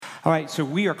All right, so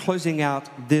we are closing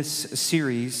out this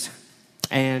series,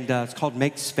 and it's called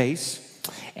Make Space.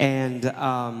 And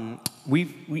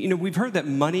we've heard that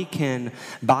money can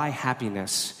buy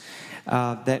happiness.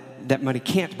 That money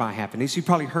can't buy happiness. You've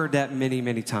probably heard that many,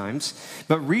 many times.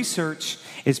 But research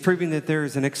is proving that there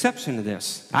is an exception to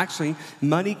this. Actually,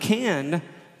 money can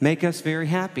make us very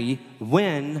happy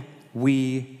when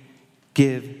we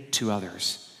give to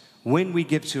others. When we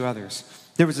give to others.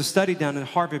 There was a study done at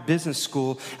Harvard Business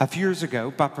School a few years ago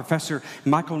by Professor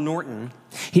Michael Norton.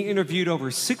 He interviewed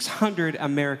over 600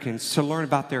 Americans to learn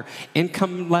about their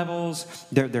income levels,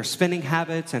 their spending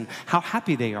habits, and how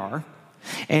happy they are.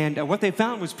 And what they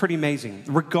found was pretty amazing.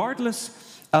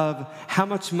 Regardless of how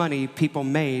much money people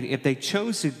made, if they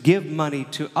chose to give money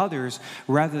to others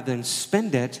rather than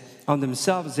spend it on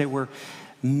themselves, they were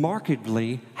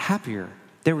markedly happier.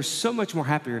 They were so much more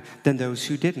happier than those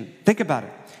who didn't. Think about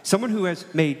it. Someone who has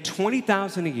made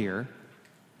 $20,000 a year,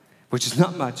 which is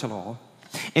not much at all,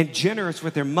 and generous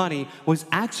with their money was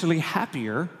actually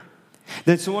happier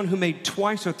than someone who made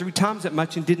twice or three times that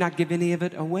much and did not give any of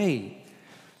it away.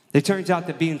 It turns out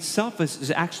that being selfless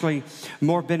is actually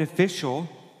more beneficial,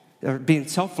 or being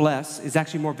selfless is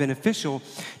actually more beneficial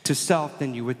to self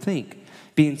than you would think.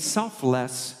 Being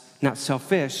selfless, not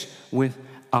selfish, with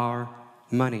our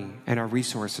money and our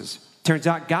resources. Turns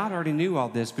out God already knew all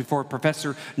this before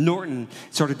Professor Norton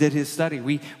sort of did his study.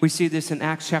 We see this in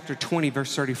Acts chapter 20,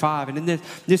 verse 35. And in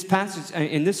this passage,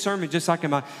 in this sermon, just like in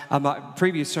my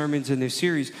previous sermons in this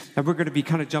series, we're going to be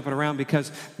kind of jumping around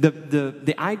because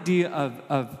the idea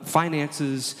of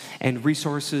finances and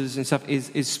resources and stuff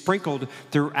is sprinkled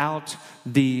throughout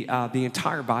the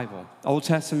entire Bible, Old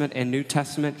Testament and New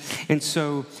Testament. And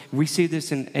so we see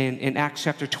this in Acts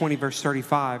chapter 20, verse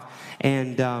 35.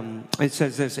 And it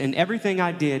says this, "In everything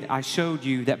I did, I showed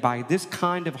you that by this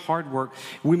kind of hard work,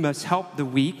 we must help the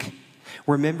weak,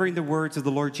 remembering the words of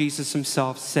the Lord Jesus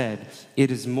himself said,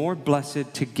 'It is more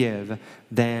blessed to give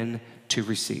than to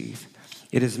receive.'"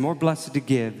 It is more blessed to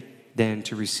give than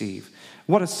to receive.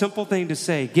 What a simple thing to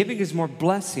say. Giving is more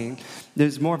blessing.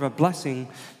 There's more of a blessing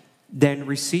than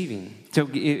receiving. So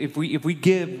if we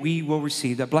give, we will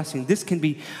receive that blessing. This can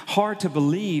be hard to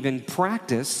believe and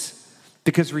practice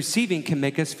because receiving can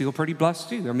make us feel pretty blessed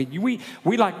too. I mean,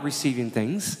 we like receiving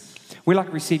things. We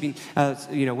like receiving,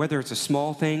 whether it's a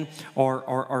small thing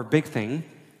or a big thing.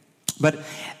 But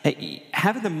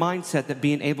having the mindset that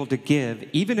being able to give,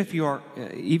 even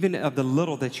of the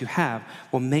little that you have,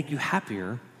 will make you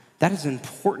happier. That is an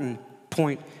important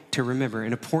point to remember,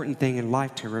 an important thing in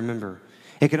life to remember.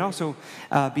 It can also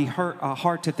be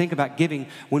hard to think about giving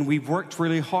when we've worked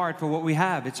really hard for what we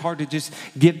have. It's hard to just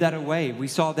give that away. We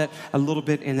saw that a little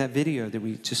bit in that video that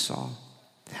we just saw.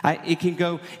 It can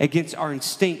go against our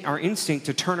instinct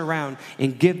to turn around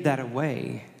and give that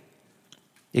away.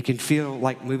 It can feel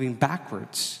like moving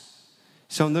backwards.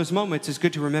 So in those moments, it's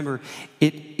good to remember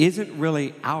it isn't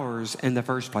really ours in the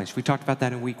first place. We talked about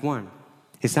that in week 1.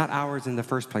 It's not ours in the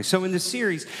first place. So in this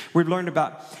series, we've learned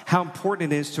about how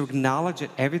important it is to acknowledge that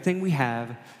everything we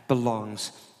have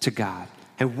belongs to God.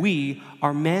 And we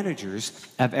are managers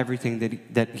of everything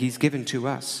that he's given to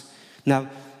us. Now,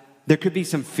 there could be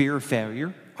some fear of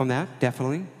failure on that,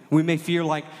 definitely. We may feel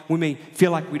like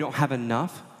we don't have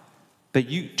enough. But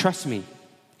you trust me,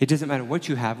 it doesn't matter what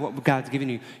you have, what God's given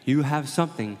you. You have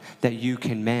something that you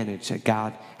can manage, that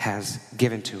God has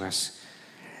given to us.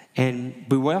 And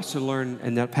we also learned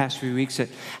in the past few weeks that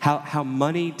how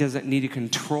money doesn't need to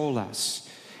control us,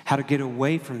 how to get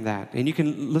away from that. And you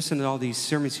can listen to all these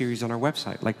sermon series on our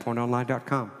website,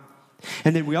 lakepointonline.com.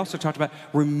 And then we also talked about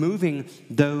removing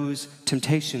those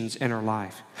temptations in our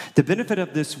life. The benefit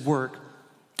of this work,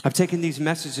 of taking these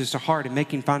messages to heart and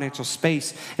making financial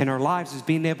space in our lives, is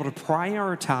being able to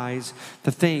prioritize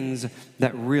the things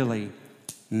that really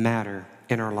matter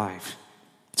in our life.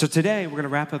 So today, we're going to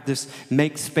wrap up this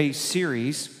Make Space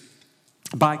series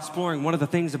by exploring one of the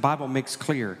things the Bible makes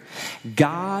clear.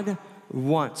 God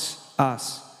wants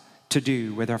us to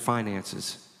do with our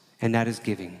finances, and that is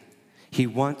giving. He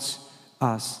wants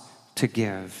us to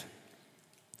give.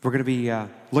 We're going to be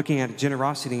looking at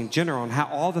generosity in general and how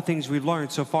all the things we've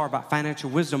learned so far about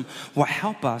financial wisdom will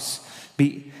help us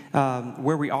be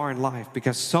where we are in life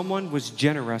because someone was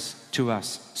generous to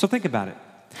us. So think about it.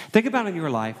 Think about in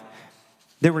your life,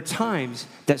 there were times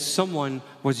that someone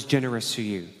was generous to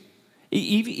you.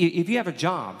 If you have a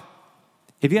job,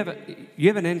 if you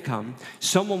have an income,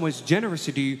 someone was generous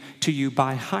to you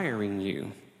by hiring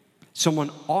you.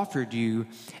 Someone offered you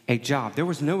a job. There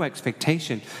was no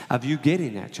expectation of you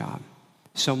getting that job.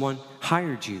 Someone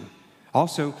hired you.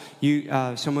 Also,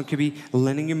 someone could be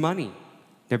lending you money.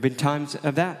 There have been times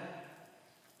of that.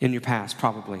 in your past,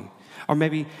 probably. Or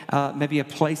maybe a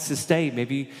place to stay.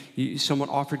 Maybe someone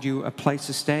offered you a place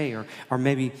to stay, or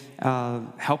maybe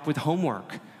help with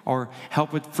homework, or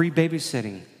help with free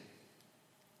babysitting.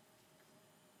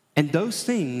 And those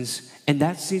things in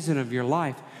that season of your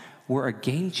life were a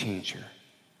game changer.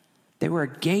 They were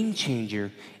a game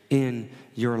changer in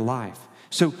your life.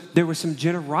 So there was some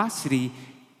generosity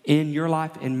in your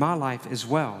life, in my life as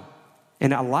well.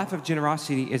 And a life of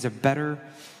generosity is a better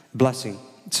blessing.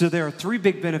 So there are 3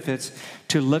 big benefits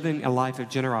to living a life of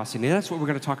generosity. And that's what we're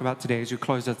going to talk about today as we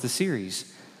close out the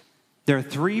series. There are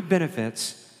 3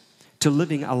 benefits to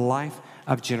living a life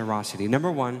of generosity.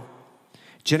 Number 1,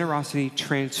 generosity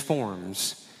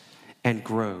transforms and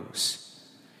grows.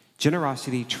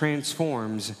 Generosity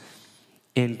transforms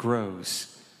and grows.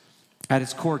 At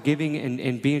its core, giving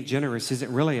and being generous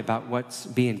isn't really about what's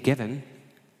being given.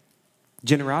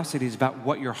 Generosity is about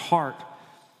what your heart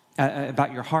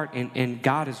and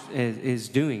God is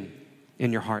doing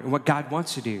in your heart and what God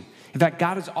wants to do. In fact,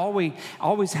 God is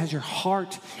always has your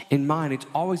heart in mind. It's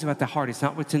always about the heart. It's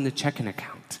not what's in the checking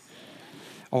account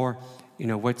or,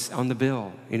 what's on the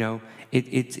bill.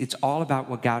 It's all about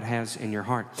what God has in your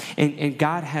heart. And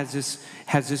God has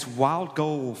this wild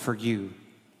goal for you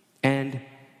and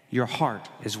your heart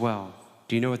as well.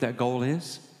 Do you know what that goal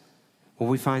is? Well,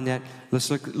 we find that. Let's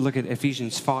look at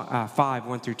Ephesians 5,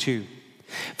 1 through 2.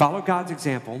 Follow God's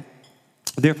example,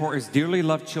 therefore, as dearly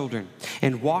loved children,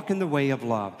 and walk in the way of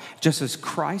love, just as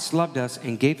Christ loved us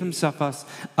and gave himself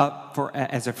up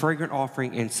as a fragrant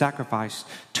offering and sacrifice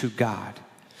to God.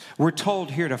 We're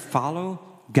told here to follow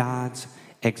God's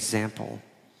example.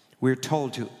 We're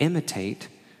told to imitate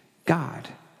God.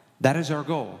 That is our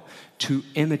goal, to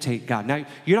imitate God. Now,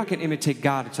 you're not going to imitate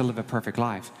God to live a perfect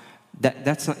life.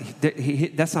 That's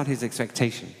not his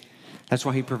expectation. That's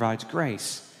why he provides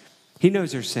grace. He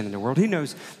knows there's sin in the world. He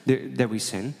knows that we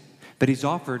sin, but he's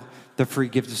offered the free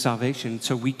gift of salvation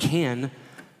so we can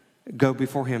go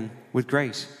before him with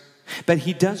grace. But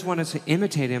he does want us to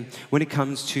imitate him when it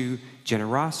comes to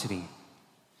generosity.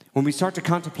 When we start to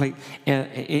contemplate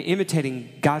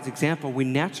imitating God's example, we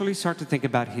naturally start to think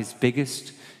about his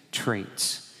biggest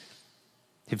traits.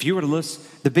 If you were to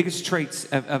list the biggest traits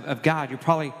of God, you'd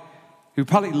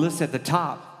probably list at the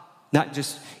top, not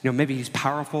just, maybe he's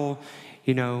powerful,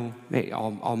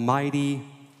 almighty,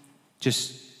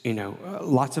 just,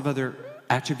 lots of other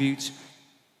attributes.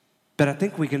 But I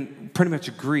think we can pretty much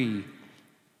agree,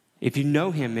 if you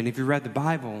know him and if you read the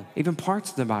Bible, even parts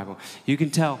of the Bible, you can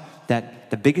tell that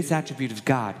the biggest attribute of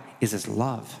God is his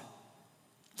love.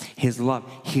 His love.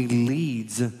 He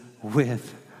leads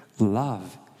with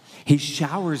love. He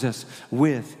showers us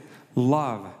with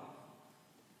love.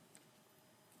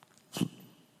 The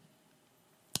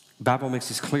Bible makes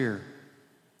this clear.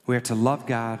 We are to love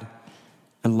God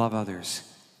and love others.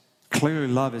 Clearly,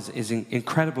 love is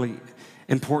incredibly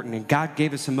important. And God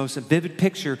gave us the most vivid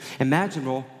picture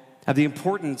imaginable of the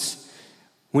importance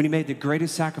when he made the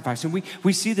greatest sacrifice. And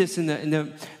we see this in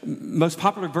the most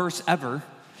popular verse ever,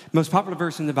 most popular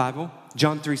verse in the Bible,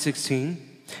 John 3:16.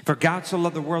 For God so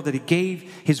loved the world that he gave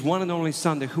his one and only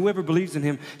Son, that whoever believes in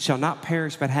him shall not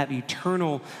perish but have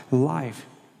eternal life.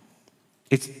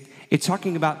 It's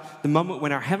talking about the moment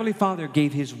when our Heavenly Father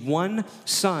gave his one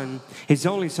Son, his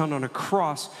only Son, on a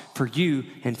cross for you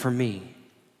and for me.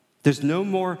 There's no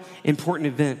more important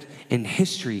event in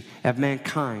history of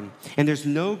mankind, and there's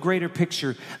no greater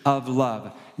picture of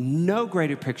love, than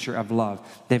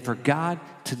for God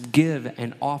to give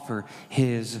and offer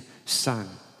his Son.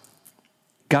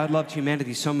 God loved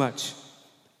humanity so much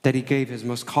that he gave his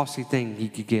most costly thing he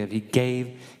could give. He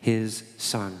gave his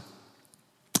Son.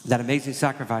 That amazing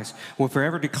sacrifice will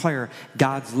forever declare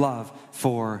God's love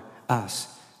for us.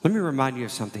 Let me remind you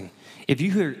of something. If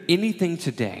you hear anything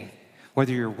today,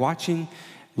 whether you're watching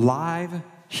live,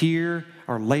 here,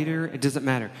 or later, it doesn't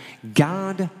matter.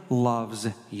 God loves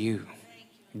you.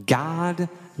 God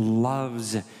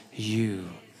loves you.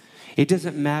 It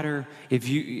doesn't matter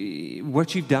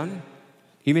what you've done.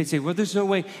 You may say, well, there's no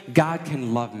way God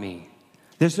can love me.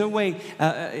 There's no way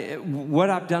what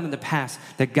I've done in the past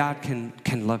that God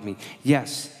can love me.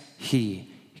 Yes, he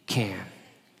can.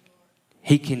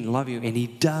 He can love you, and he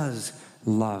does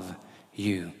love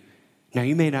you. Now,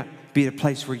 you may not be at a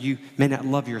place where you may not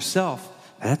love yourself.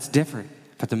 That's different.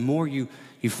 But the more you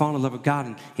fall in love with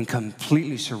God and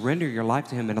completely surrender your life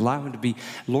to him and allow him to be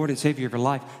Lord and Savior of your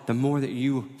life, the more that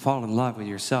you fall in love with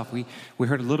yourself. We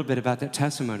heard a little bit about that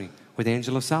testimony with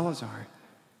Angela Salazar,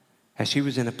 as she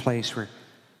was in a place where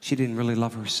she didn't really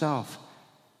love herself,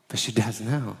 but she does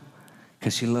now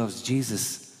because she loves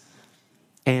Jesus.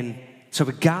 And so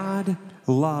God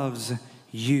loves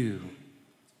you.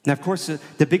 Now, of course,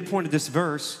 the big point of this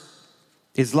verse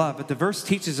is love, but the verse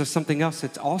teaches us something else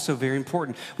that's also very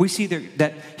important. We see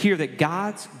that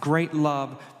God's great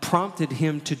love prompted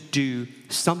him to do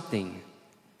something.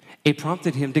 It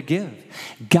prompted him to give.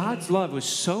 God's love was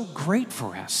so great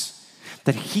for us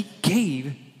that he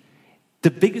gave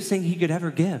the biggest thing he could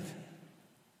ever give.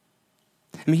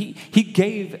 I mean, he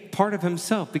gave part of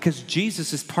himself because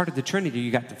Jesus is part of the Trinity.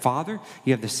 You got the Father,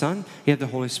 you have the Son, you have the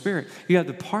Holy Spirit. You have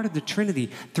the part of the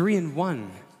Trinity, 3 in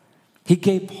 1. He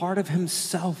gave part of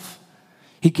himself.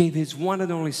 He gave his one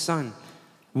and only Son.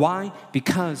 Why?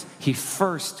 Because he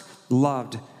first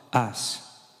loved us.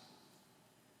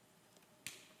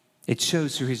 It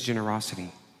shows through his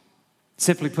generosity.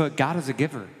 Simply put, God is a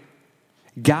giver.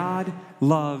 God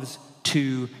loves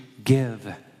to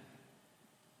give.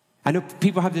 I know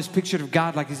people have this picture of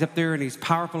God like he's up there and he's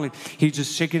powerful and he's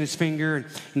just shaking his finger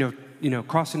and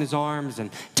crossing his arms and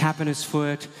tapping his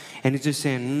foot and he's just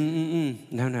saying,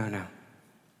 no.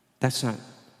 That's not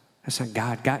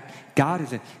God. God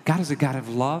is a God of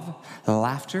love,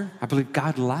 laughter. I believe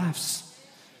God laughs.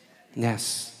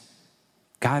 Yes.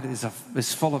 God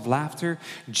is full of laughter,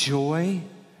 joy.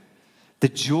 The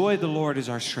joy of the Lord is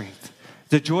our strength.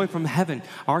 The joy from heaven.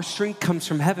 Our strength comes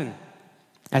from heaven.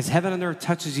 As heaven and earth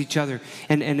touches each other,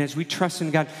 and as we trust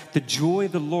in God, the joy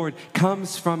of the Lord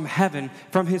comes from heaven,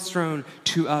 from his throne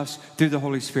to us through the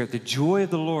Holy Spirit. The joy of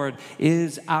the Lord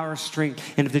is our strength.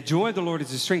 And if the joy of the Lord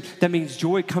is his strength, that means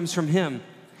joy comes from him.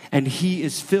 And he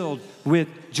is filled with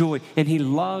joy. And he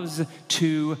loves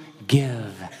to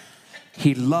give.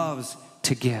 He loves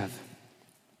to give.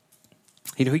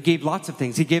 He gave lots of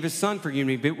things. He gave his Son for you and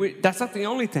me, but that's not the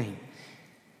only thing.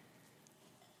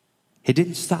 It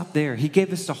didn't stop there. He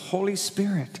gave us the Holy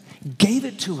Spirit. He gave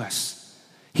it to us.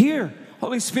 Here,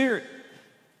 Holy Spirit.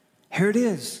 Here it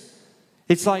is.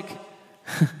 It's like,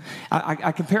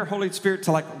 I compare Holy Spirit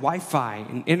to like Wi-Fi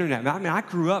and internet. I mean, I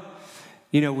grew up,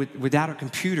 without a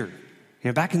computer.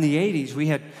 Back in the 80s, we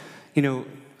had,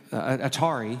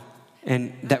 Atari,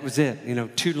 and that was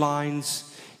it. 2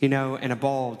 lines, and a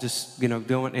ball just,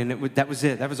 going, and that was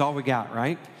it. That was all we got,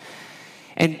 right?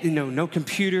 And, no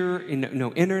computer,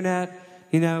 no internet,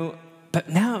 But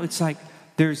now it's like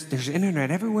there's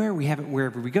internet everywhere. We have it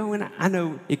wherever we go. And I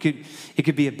know it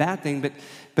could be a bad thing,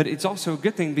 but it's also a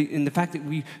good thing in the fact that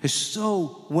we are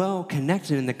so well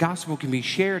connected and the gospel can be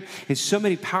shared in so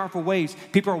many powerful ways.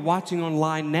 People are watching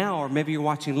online now, or maybe you're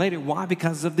watching later. Why?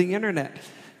 Because of the internet.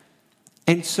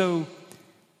 And so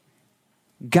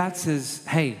God says,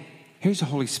 hey, here's the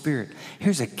Holy Spirit.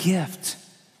 Here's a gift.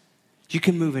 You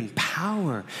can move in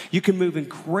power. You can move in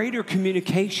greater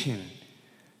communication.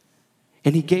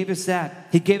 And he gave us that.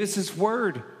 He gave us his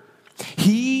word.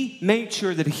 He made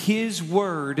sure that his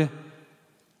word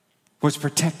was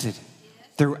protected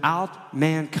throughout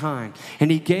mankind.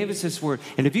 And he gave us this word.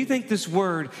 And if you think this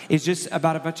word is just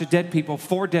about a bunch of dead people,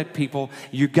 for dead people,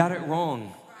 you got it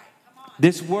wrong.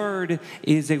 This word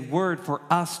is a word for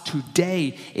us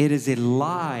today. It is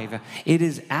alive. It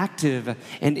is active.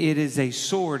 And it is a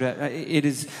sword.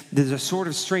 There's a sword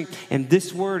of strength. And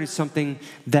this word is something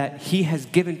that he has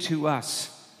given to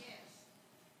us.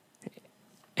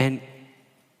 And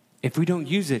if we don't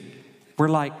use it, we're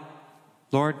like,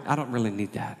 Lord, I don't really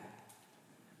need that.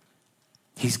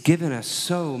 He's given us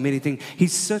so many things.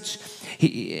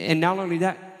 And not only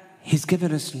that, he's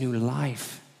given us new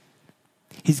life.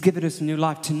 He's given us new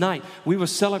life. Tonight, we will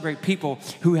celebrate people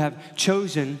who have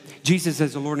chosen Jesus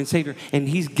as the Lord and Savior, and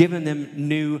he's given them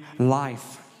new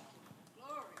life.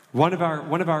 One of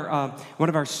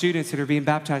our students that are being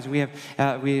baptized, we have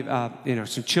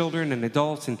some children and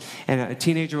adults and a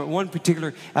teenager. But one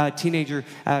particular teenager,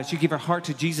 she gave her heart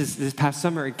to Jesus this past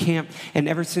summer at camp, and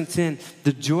ever since then,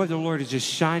 the joy of the Lord is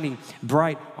just shining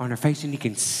bright on her face, and you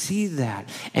can see that,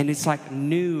 and it's like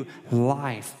new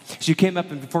life. She came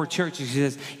up and before church, and she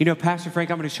says, Pastor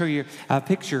Frank, I'm going to show you a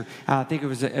picture. I think it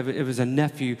was a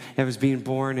nephew that was being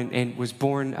born and was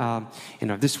born,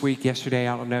 this week, yesterday,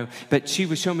 I don't know, but she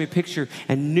was showing me a picture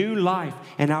and new life.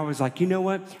 And I was like, you know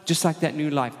what? Just like that new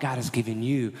life, God has given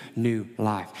you new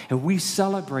life. And we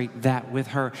celebrate that with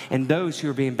her and those who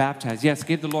are being baptized. Yes,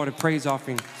 give the Lord a praise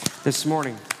offering this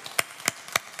morning.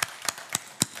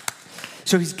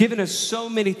 So he's given us so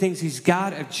many things. He's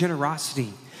God of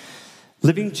generosity.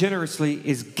 Living generously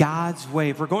is God's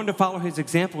way. If we're going to follow his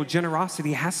example,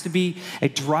 generosity has to be a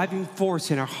driving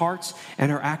force in our hearts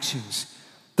and our actions.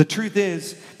 The truth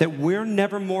is that we're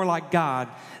never more like God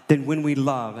than when we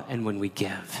love and when we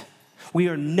give. We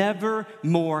are never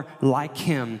more like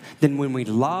him than when we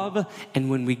love and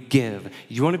when we give.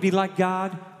 You want to be like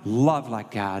God? Love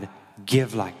like God.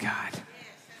 Give like God.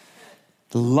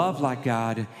 love like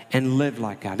God and live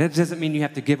like God. That doesn't mean you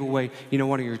have to give away,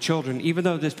 one of your children, even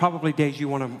though there's probably days you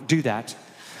want to do that.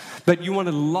 But you want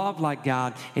to love like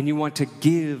God and you want to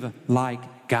give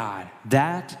like God.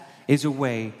 That is a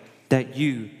way that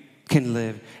you can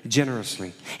live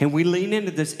generously. And we lean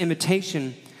into this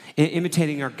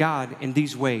imitating our God in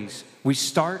these ways. We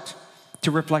start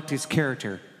to reflect his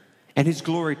character and his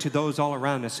glory to those all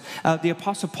around us. The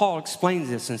Apostle Paul explains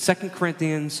this in 2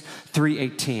 Corinthians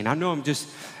 3:18. I know I'm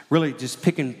just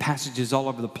picking passages all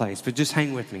over the place, but just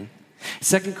hang with me.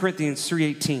 2 Corinthians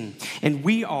 3:18. And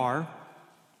we are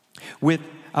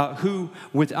who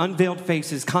with unveiled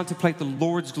faces contemplate the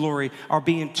Lord's glory are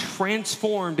being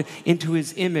transformed into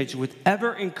his image with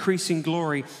ever increasing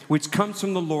glory, which comes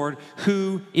from the Lord,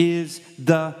 who is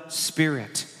the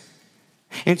Spirit.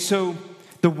 And so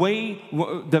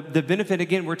the benefit,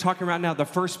 again, we're talking right now, the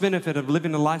first benefit of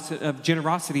living a life of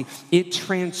generosity, it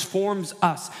transforms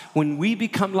us. When we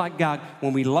become like God,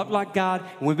 when we love like God,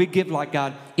 when we give like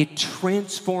God, it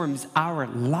transforms our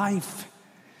life.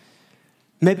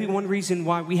 Maybe one reason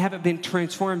why we haven't been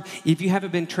transformed, if you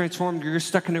haven't been transformed, you're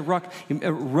stuck in a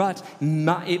rut,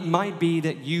 it might be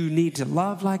that you need to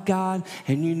love like God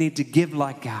and you need to give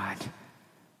like God.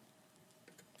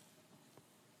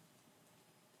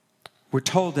 We're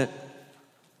told that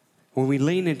when we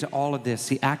lean into all of this,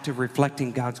 the act of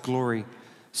reflecting God's glory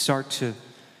start to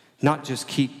not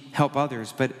just help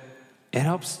others, but it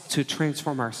helps to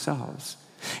transform ourselves.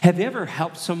 Have you ever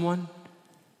helped someone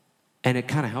and it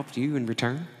kind of helped you in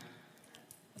return?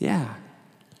 Yeah.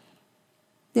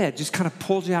 Yeah, it just kind of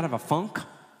pulls you out of a funk,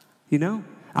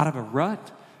 out of a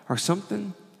rut or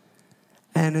something.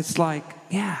 And it's like,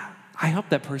 yeah, I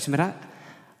helped that person, but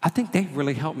I think they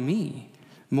really helped me.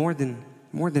 More than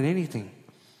anything.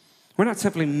 We're not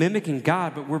simply mimicking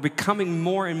God, but we're becoming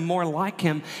more and more like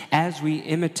him as we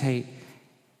imitate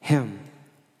him.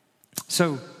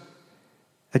 So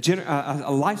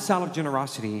a lifestyle of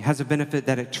generosity has a benefit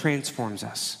that it transforms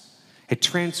us. It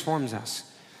transforms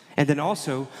us. And then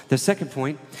also, the second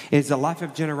point is a life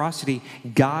of generosity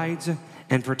guides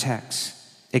and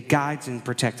protects. It guides and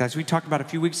protects. As we talked about a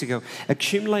few weeks ago,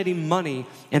 accumulating money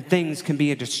and things can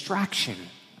be a distraction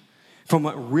from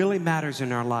what really matters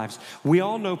in our lives. We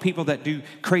all know people that do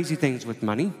crazy things with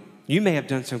money. You may have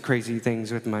done some crazy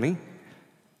things with money.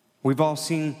 We've all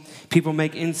seen people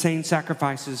make insane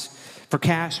sacrifices for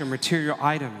cash or material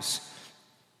items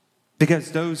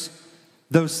because those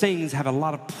things have a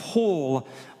lot of pull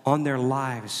on their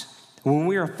lives. When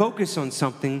we are focused on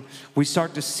something, we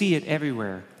start to see it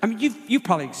everywhere. I mean, you've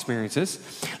probably experienced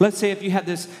this. Let's say if you had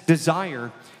this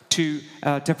desire to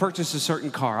purchase a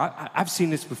certain car. I've seen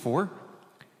this before.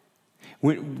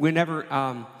 Whenever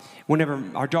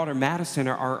our daughter Madison,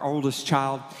 our oldest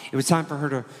child, it was time for her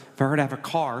to have a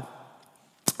car,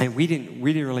 and we didn't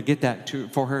really get that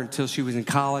for her until she was in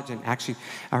college, and actually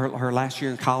her last year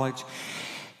in college.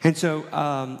 And so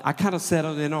I kind of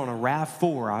settled in on a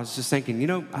RAV4. I was just thinking,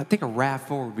 I think a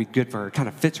RAV4 would be good for her. It kind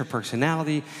of fits her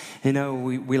personality.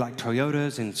 We like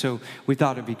Toyotas, and so we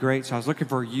thought it'd be great. So I was looking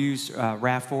for a used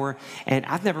RAV4, and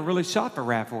I've never really shopped for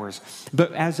RAV4s.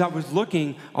 But as I was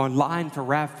looking online for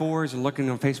RAV4s and looking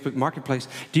on Facebook Marketplace,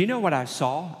 do you know what I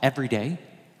saw every day?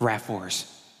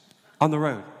 RAV4s on the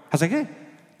road. I was like, hey,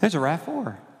 there's a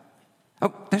RAV4.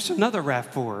 Oh, there's another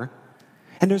RAV4.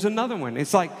 And there's another one.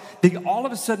 It's like they all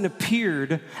of a sudden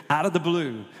appeared out of the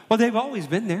blue. Well, they've always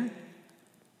been there.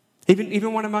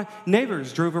 Even one of my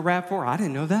neighbors drove a RAV4. I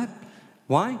didn't know that.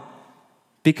 Why?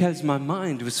 Because my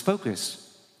mind was focused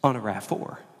on a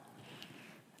RAV4.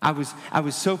 I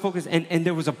was so focused, and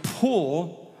there was a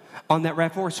pull on that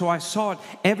RAV4, so I saw it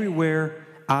everywhere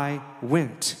I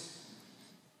went.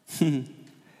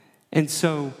 And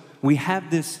so we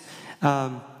have this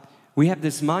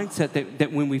mindset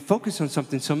that when we focus on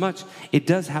something so much, it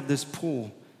does have this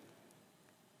pull.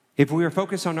 If we are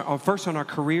focused first on our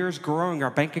careers, growing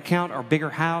our bank account, our bigger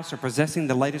house, or possessing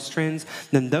the latest trends,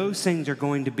 then those things are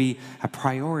going to be a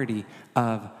priority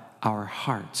of our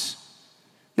hearts.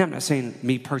 Now, I'm not saying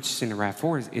me purchasing a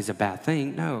RAV4 is a bad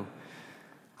thing. No.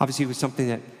 Obviously, it was something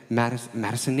that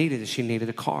Madison needed. She needed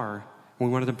a car. We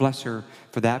wanted to bless her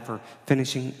for that, for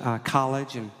finishing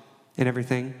college and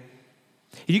everything.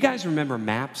 You guys remember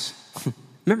maps?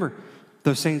 Remember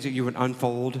those things that you would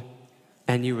unfold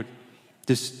and you would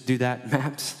just do that,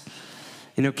 maps?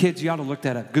 Kids, you ought to look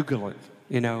that up. Google it.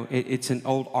 It's an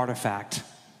old artifact.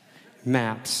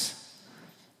 Maps.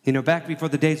 Back before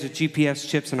the days of GPS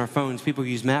chips in our phones, people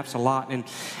use maps a lot. And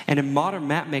in modern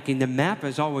map making, the map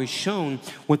is always shown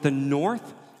with the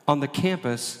north on the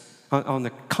on the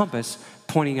compass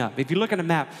pointing up. If you look at a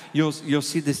map, you'll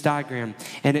see this diagram,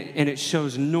 and it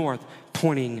shows north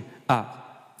pointing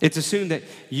up. It's assumed that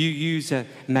you use a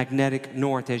magnetic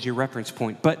north as your reference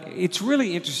point. But it's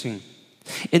really interesting.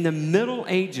 In the Middle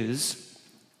Ages,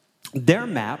 their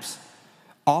maps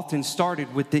often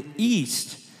started with the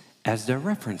east as their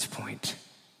reference point.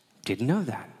 Didn't know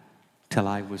that till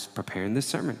I was preparing this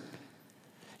sermon.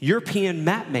 European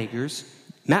map makers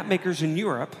in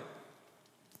Europe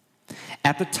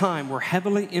at the time were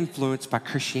heavily influenced by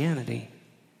Christianity.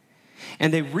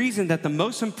 And they reasoned that the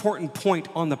most important point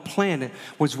on the planet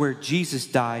was where Jesus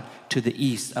died to the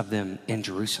east of them in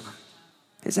Jerusalem.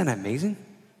 Isn't that amazing?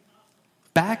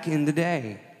 Back in the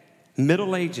day,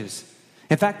 Middle Ages.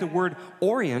 In fact, the word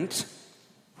Orient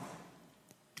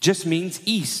just means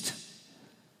east.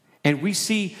 And we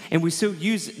still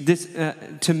use this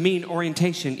to mean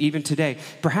orientation even today.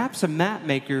 Perhaps the map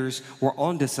makers were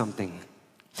onto something.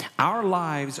 Our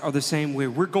lives are the same way.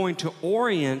 We're going to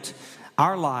orient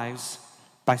our lives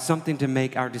by something to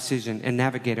make our decision and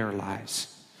navigate our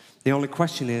lives. The only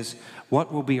question is,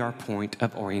 what will be our point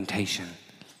of orientation?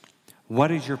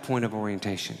 What is your point of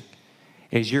orientation?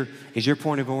 Is your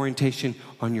point of orientation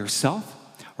on yourself,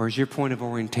 or is your point of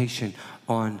orientation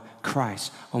on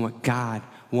Christ, on what God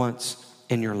wants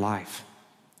in your life?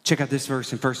 Check out this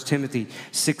verse in 1 Timothy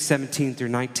 6:17 through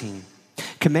 19.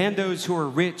 Command those who are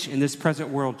rich in this present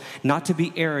world not to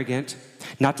be arrogant,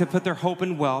 not to put their hope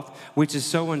in wealth, which is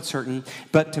so uncertain,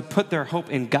 but to put their hope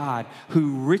in God,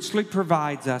 who richly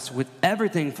provides us with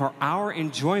everything for our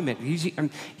enjoyment. You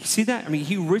see that?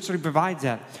 He richly provides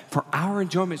that for our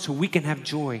enjoyment so we can have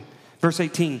joy. Verse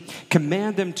 18,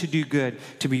 command them to do good,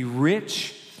 to be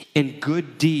rich in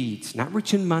good deeds, not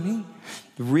rich in money,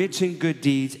 rich in good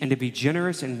deeds, and to be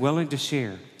generous and willing to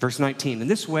share. Verse 19, in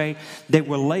this way, they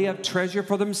will lay up treasure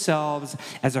for themselves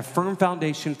as a firm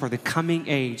foundation for the coming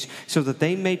age, so that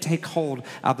they may take hold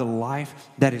of the life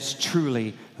that is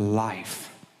truly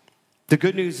life. The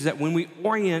good news is that when we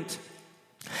orient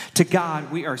to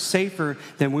God, we are safer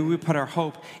than when we put our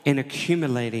hope in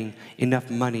accumulating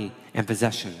enough money and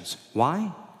possessions.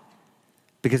 Why?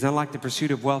 Because unlike the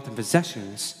pursuit of wealth and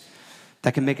possessions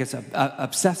that can make us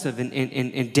obsessive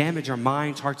and damage our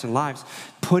minds, hearts, and lives,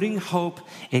 putting hope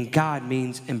in God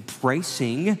means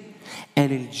embracing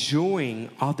and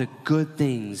enjoying all the good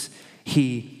things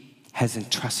He has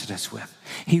entrusted us with.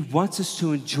 He wants us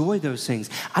to enjoy those things.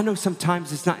 I know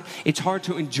sometimes it's hard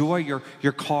to enjoy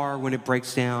your car when it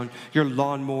breaks down, your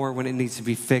lawnmower when it needs to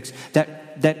be fixed,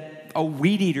 that a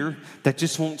weed eater that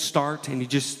just won't start, and you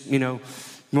just, you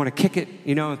want to kick it,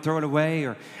 and throw it away,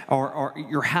 or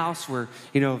your house where,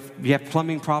 you have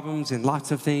plumbing problems and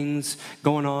lots of things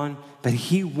going on. But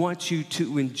He wants you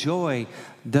to enjoy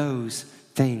those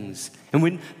things. And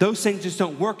when those things just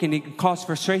don't work and it can cause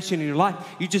frustration in your life,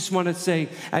 you just want to say,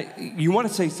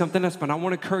 something else, but I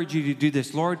want to encourage you to do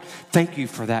this. Lord, thank you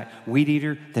for that weed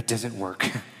eater that doesn't work.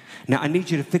 Now I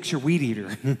need you to fix your weed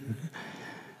eater,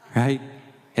 right?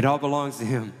 It all belongs to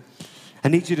Him. I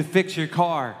need you to fix your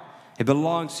car. It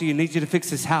belongs to you. I need you to fix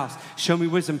this house. Show me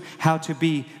wisdom how to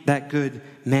be that good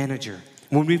manager.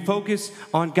 When we focus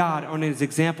on God, on His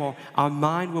example, our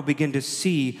mind will begin to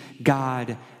see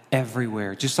God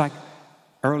everywhere. Just like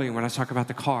earlier when I was talking about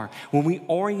the car. When we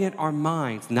orient our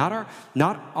minds, not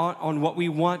on what we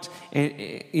want,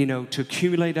 to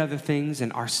accumulate other things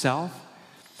and ourselves,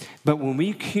 but when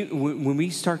we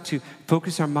start to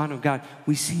focus our mind on God,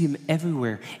 we see Him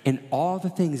everywhere in all the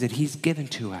things that He's given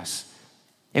to us.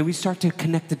 And we start to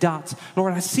connect the dots.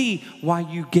 Lord, I see why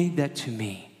you gave that to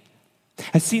me.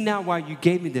 I see now why you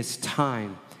gave me this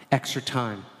time, extra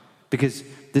time, because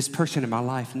this person in my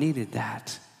life needed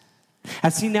that. I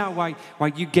see now why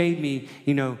you gave me,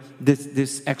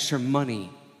 this extra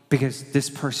money, because this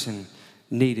person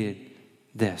needed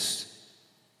this.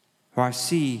 Or I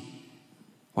see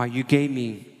why you gave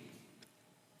me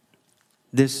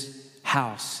this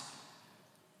house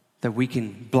that we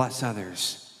can bless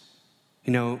others.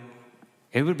 It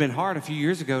would have been hard a few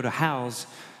years ago to house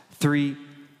 3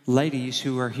 ladies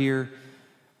who are here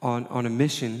on a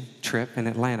mission trip in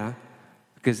Atlanta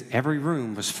because every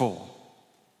room was full.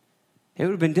 It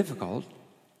would have been difficult,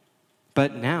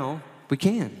 but now we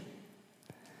can.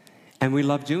 And we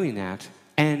love doing that.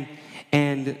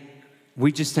 And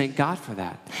we just thank God for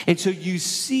that. And so you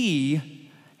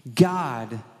see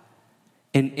God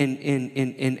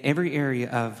in every area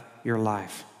of your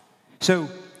life. So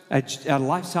a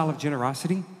lifestyle of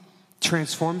generosity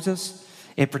transforms us,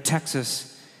 it protects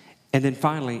us, and then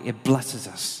finally, it blesses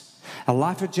us. A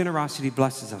life of generosity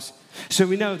blesses us. So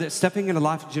we know that stepping in a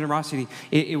life of generosity,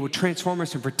 it will transform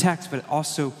us and protects, but it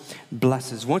also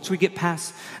blesses. Once we get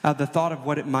past the thought of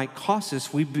what it might cost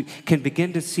us, we can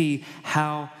begin to see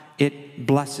how it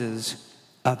blesses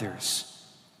others.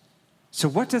 So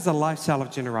what does a lifestyle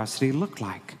of generosity look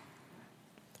like?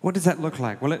 What does that look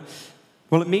like? Well,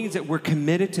 it means that we're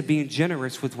committed to being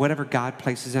generous with whatever God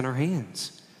places in our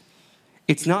hands.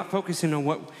 It's not focusing on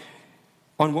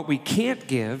what we can't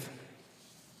give,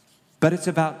 but it's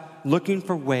about looking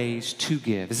for ways to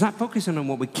give. It's not focusing on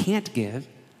what we can't give,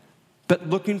 but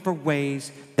looking for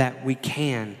ways that we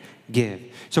can give.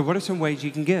 So what are some ways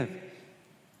you can give?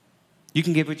 You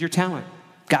can give with your talent.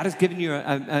 God has given you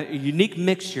a unique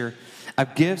mixture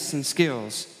of gifts and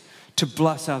skills to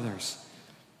bless others.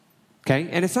 Okay?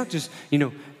 And it's not just,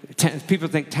 people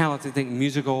think talent, they think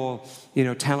musical,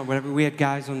 talent, whatever. We had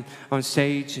guys on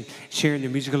stage and sharing their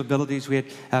musical abilities. We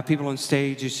had people on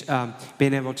stage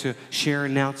being able to share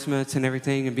announcements and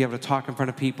everything and be able to talk in front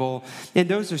of people. And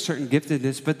those are certain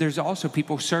giftedness, but there's also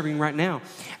people serving right now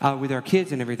with our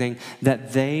kids and everything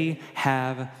that they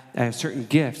have certain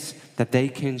gifts that they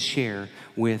can share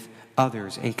with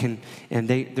others and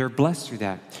they're blessed through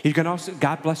that. You can also,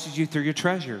 God blesses you through your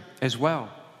treasure as well.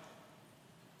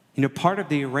 Part of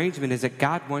the arrangement is that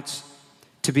God wants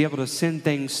to be able to send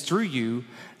things through you,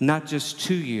 not just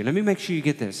to you. Let me make sure you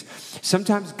get this.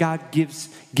 Sometimes God gives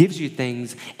you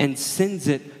things and sends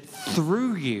it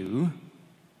through you,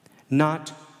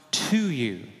 not to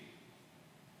you.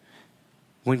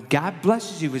 When God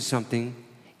blesses you with something,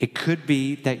 it could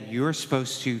be that you're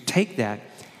supposed to take that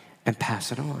and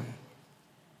pass it on.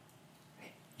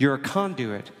 You're a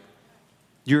conduit.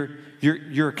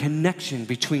 You're a connection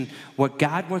between what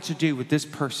God wants to do with this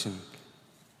person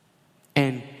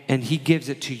and he gives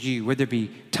it to you, whether it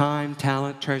be time,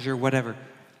 talent, treasure, whatever.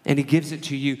 And he gives it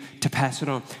to you to pass it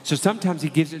on. So sometimes he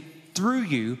gives it through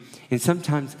you and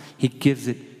sometimes he gives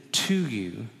it to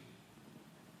you.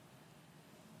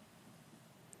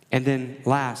 And then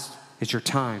last is your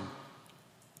time.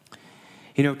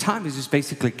 Time is just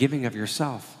basically giving of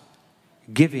yourself.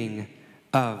 Giving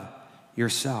of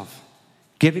yourself.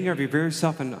 Giving of your very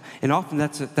self, and often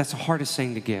that's the hardest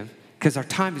thing to give because our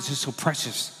time is just so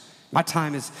precious. My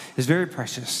time is very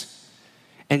precious.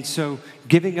 And so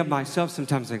giving of myself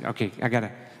sometimes like, okay, I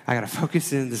gotta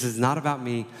focus in. This is not about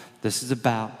me. This is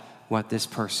about what this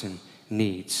person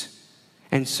needs.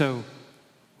 And so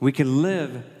we can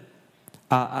live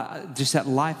just that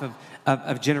life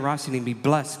of generosity and be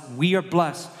blessed. We are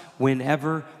blessed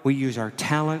whenever we use our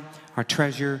talent, our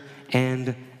treasure,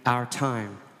 and our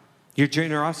time. Your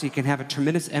generosity can have a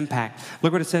tremendous impact.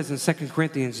 Look what it says in 2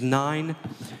 Corinthians 9,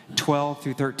 12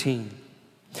 through 13.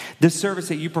 This service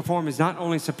that you perform is not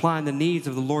only supplying the needs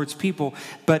of the Lord's people,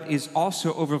 but is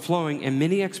also overflowing in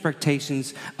many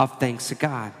expectations of thanks to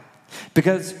God.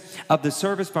 Because of the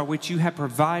service by which you have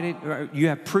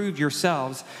proved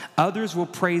yourselves, others will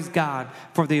praise God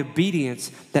for the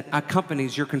obedience that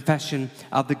accompanies your confession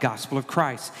of the gospel of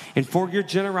Christ and for your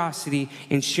generosity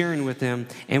in sharing with them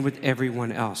and with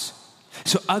everyone else.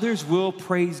 So others will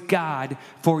praise God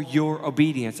for your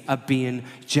obedience of being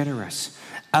generous.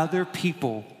 Other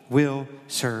people will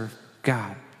serve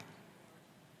God.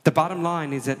 The bottom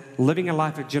line is that living a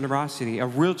life of generosity, a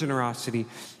real generosity,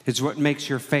 is what makes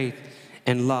your faith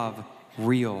and love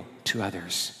real to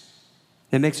others.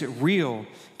 It makes it real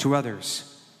to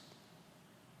others.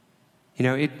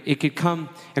 It could come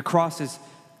across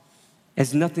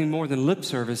as nothing more than lip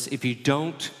service if you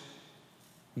don't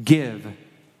give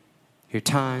your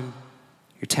time,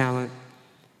 your talent,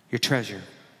 your treasure,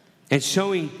 and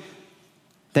showing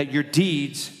that your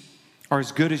deeds are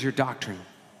as good as your doctrine.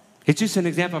 It's just an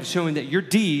example of showing that your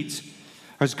deeds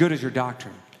are as good as your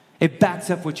doctrine. It backs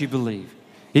up what you believe.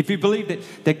 If you believe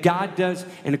that God does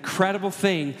an incredible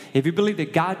thing, if you believe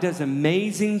that God does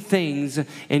amazing things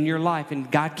in your life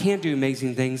and God can do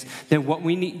amazing things, then what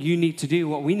we need to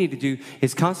do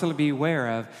is constantly be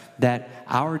aware of that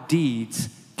our deeds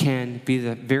can be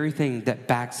the very thing that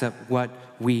backs up what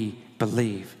we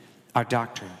believe, our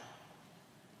doctrine.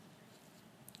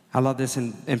 I love this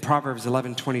in Proverbs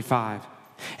 11:25.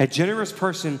 A generous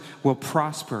person will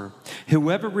prosper.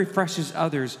 Whoever refreshes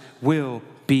others will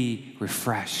be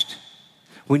refreshed.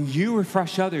 When you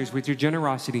refresh others with your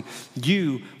generosity,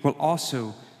 you will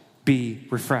also be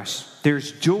refreshed.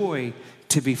 There's joy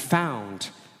to be found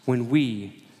when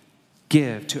we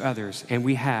give to others and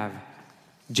we have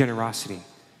generosity.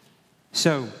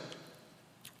 So,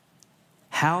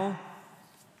 how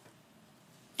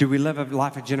do we live a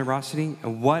life of generosity?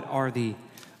 And what are the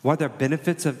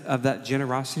benefits of that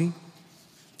generosity?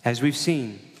 As we've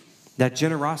seen, that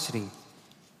generosity,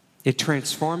 it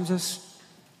transforms us,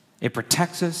 it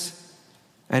protects us,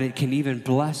 and it can even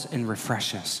bless and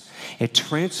refresh us. It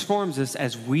transforms us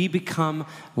as we become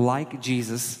like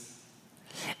Jesus,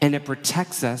 and it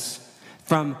protects us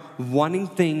from wanting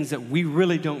things that we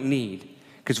really don't need.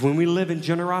 Because when we live in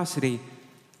generosity,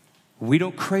 we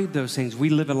don't crave those things. We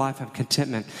live a life of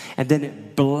contentment. And then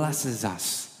it blesses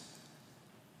us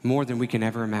more than we can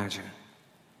ever imagine.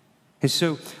 And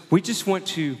so we just want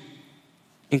to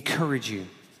encourage you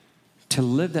to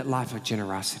live that life of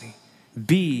generosity.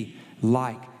 Be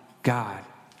like God,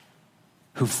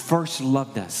 who first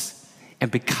loved us. And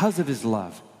because of his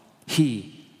love,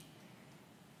 he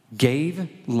gave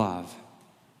love.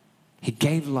 He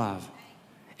gave love.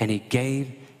 And he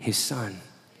gave his son.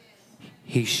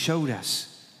 He showed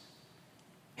us.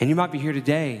 And you might be here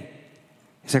today.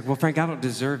 It's like, well, Frank, I don't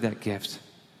deserve that gift.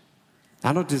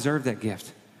 I don't deserve that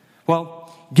gift.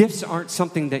 Well, gifts aren't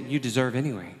something that you deserve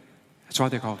anyway. That's why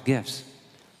they're called gifts.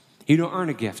 You don't earn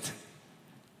a gift.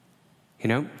 You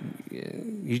know,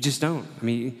 you just don't. I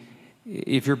mean,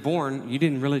 if you're born, you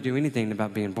didn't really do anything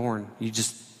about being born.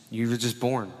 You were just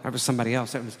born. That was somebody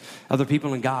else. That was other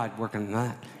people and God working on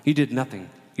that. You did nothing.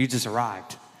 You just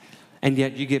arrived. And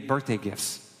yet you get birthday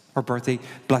gifts or birthday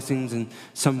blessings in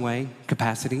some way,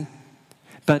 capacity.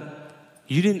 But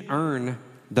you didn't earn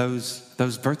those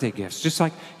birthday gifts. Just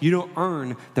like you don't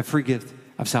earn the free gift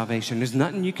of salvation. There's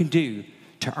nothing you can do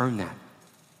to earn that.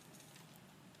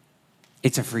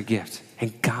 It's a free gift.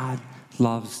 And God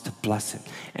loves to bless it.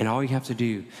 And all you have to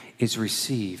do is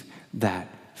receive that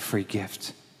free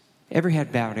gift. Every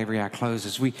head bowed, every eye closed.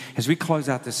 As we close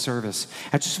out this service,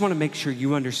 I just want to make sure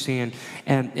you understand.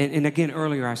 And again,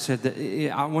 earlier I said that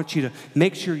I want you to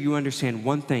make sure you understand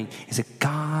one thing, is that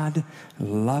God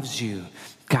loves you.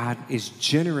 God is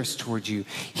generous towards you.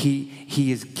 He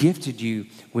has gifted you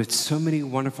with so many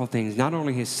wonderful things. Not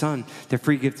only his son, the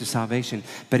free gift of salvation,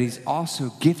 but he's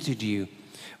also gifted you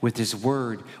with his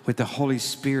word, with the Holy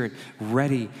Spirit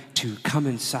ready to come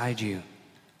inside you.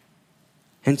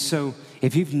 And so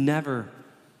if you've never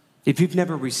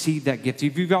received that gift,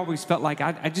 if you've always felt like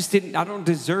I don't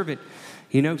deserve it,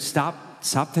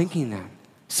 stop thinking that.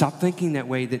 Stop thinking that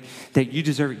way, that you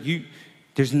deserve it.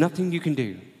 There's nothing you can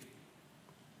do.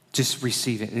 Just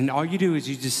receive it. And all you do is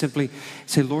you just simply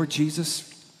say, Lord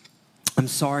Jesus, I'm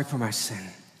sorry for my sin.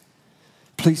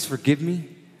 Please forgive me.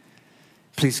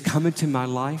 Please come into my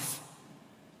life.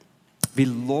 Be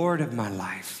Lord of my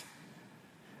life.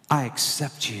 I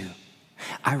accept you.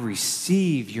 I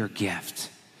receive your gift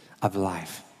of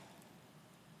life.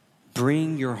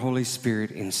 Bring your Holy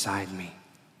Spirit inside me.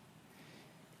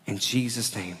 In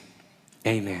Jesus' name,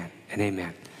 amen and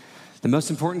amen. The most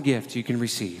important gift you can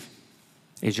receive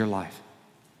is your life.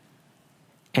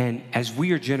 And as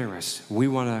we are generous, we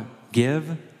want to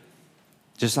give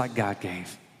just like God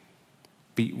gave.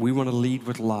 We want to lead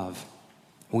with love.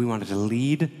 We wanted to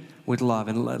lead with love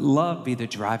and let love be the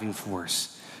driving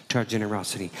force to our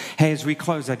generosity. Hey, as we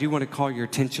close, I do want to call your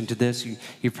attention to this.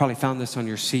 You've probably found this on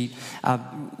your seat.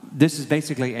 This is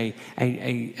basically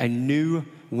a new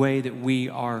way that we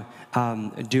are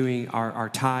doing our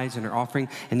tithes and our offering.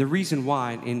 And the reason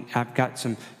why, and I've got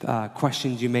some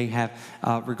questions you may have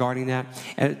regarding that.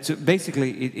 So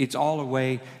basically, it's all a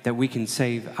way that we can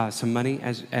save some money.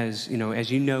 As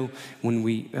you know,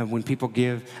 when people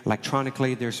give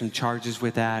electronically, there's some charges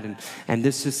with that, and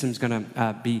this system's going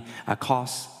to be a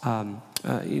cost.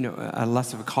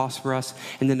 Less of a cost for us,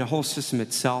 and then the whole system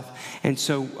itself. And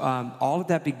so all of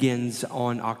that begins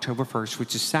on October 1st,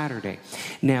 which is Saturday.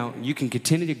 Now, you can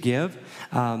continue to give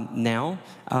now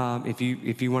if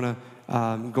you want to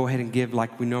go ahead and give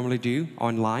like we normally do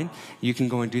online. You can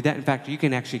go and do that. In fact, you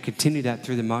can actually continue that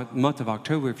through the month of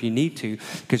October if you need to,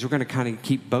 because we're going to kind of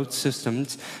keep both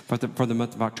systems for the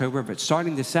month of October. But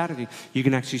starting this Saturday, you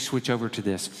can actually switch over to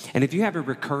this. And if you have a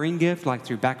recurring gift, like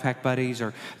through Backpack Buddies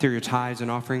or through your tithes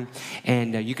and offering,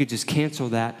 and you could just cancel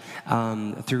that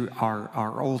through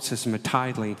our old system of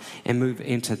Tithely and move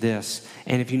into this.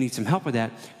 And if you need some help with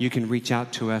that, you can reach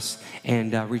out to us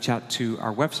and reach out to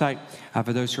our website.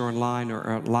 For those who are online,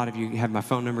 or a lot of you have my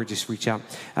phone number, just reach out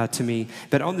to me.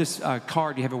 But on this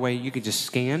card, you have a way you can just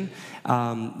scan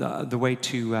the way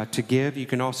to give. You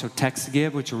can also text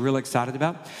give, which we're really excited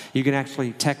about. You can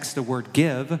actually text the word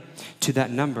give to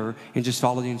that number and just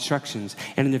follow the instructions.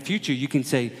 And in the future, you can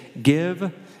say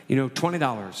give,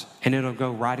 $20, and it'll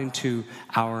go right into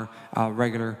our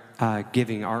regular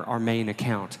giving, our main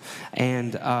account.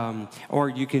 And or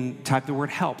you can type the word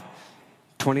help.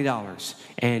 $20,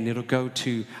 and it'll go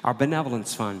to our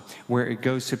benevolence fund, where it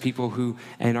goes to people who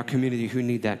in our community who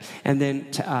need that. And then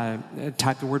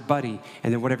type the word buddy,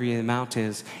 and then whatever the amount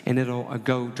is, and it'll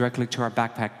go directly to our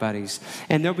Backpack Buddies.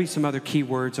 And there'll be some other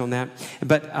keywords on that.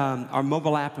 But our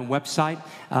mobile app and website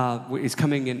is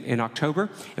coming in October,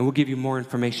 and we'll give you more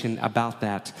information about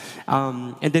that.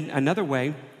 And then another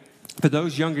way For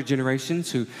those younger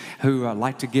generations who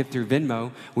like to give through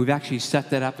Venmo, we've actually set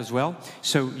that up as well.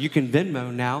 So you can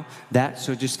Venmo now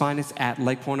so just find us at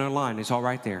Lake Point Online. It's all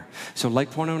right there. So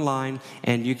Lake Point Online,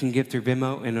 and you can give through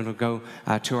Venmo, and it'll go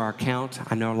to our account.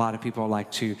 I know a lot of people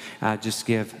like to just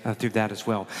give through that as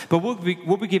well. But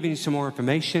we'll be giving you some more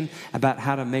information about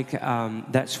how to make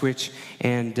that switch,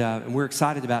 and we're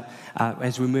excited about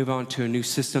as we move on to a new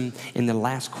system in the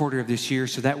last quarter of this year,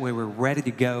 so that way we're ready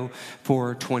to go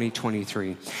for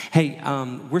 2023. Hey,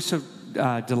 we're so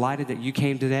delighted that you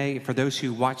came today. For those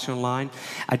who watched online,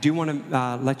 I do want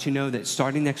to let you know that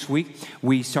starting next week,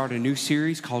 we start a new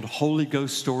series called Holy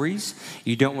Ghost Stories.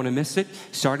 You don't want to miss it.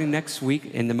 Starting next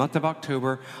week in the month of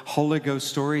October, Holy Ghost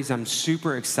Stories. I'm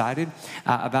super excited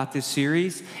about this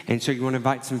series, and so you want to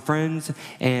invite some friends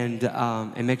and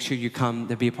make sure you come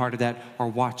to be a part of that or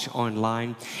watch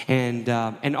online.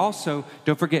 And also,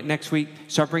 don't forget next week,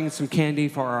 start bringing some candy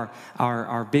for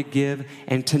our big give.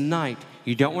 And tonight,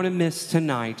 you don't want to miss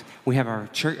tonight. We have our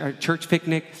church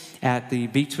picnic at the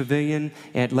Beach Pavilion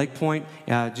at Lake Point.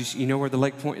 Just you know where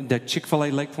the Chick-fil-A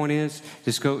Lake Point is.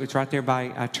 Just go. It's right there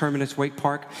by Terminus Wake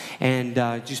Park, and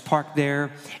just park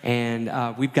there.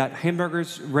 And we've got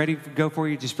hamburgers ready to go for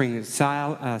you. Just bring a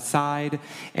side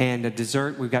and a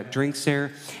dessert. We've got drinks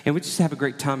there, and we just have a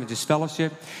great time and just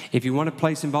fellowship. If you want to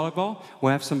play some volleyball,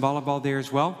 we'll have some volleyball there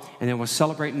as well, and then we'll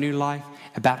celebrate new life.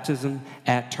 A baptism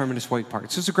at Terminus Wake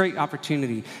Park. So it's a great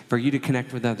opportunity for you to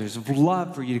connect with others. We'd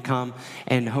love for you to come,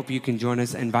 and hope you can join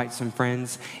us, invite some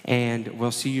friends, and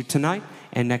we'll see you tonight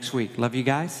and next week. Love you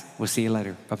guys. We'll see you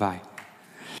later. Bye-bye.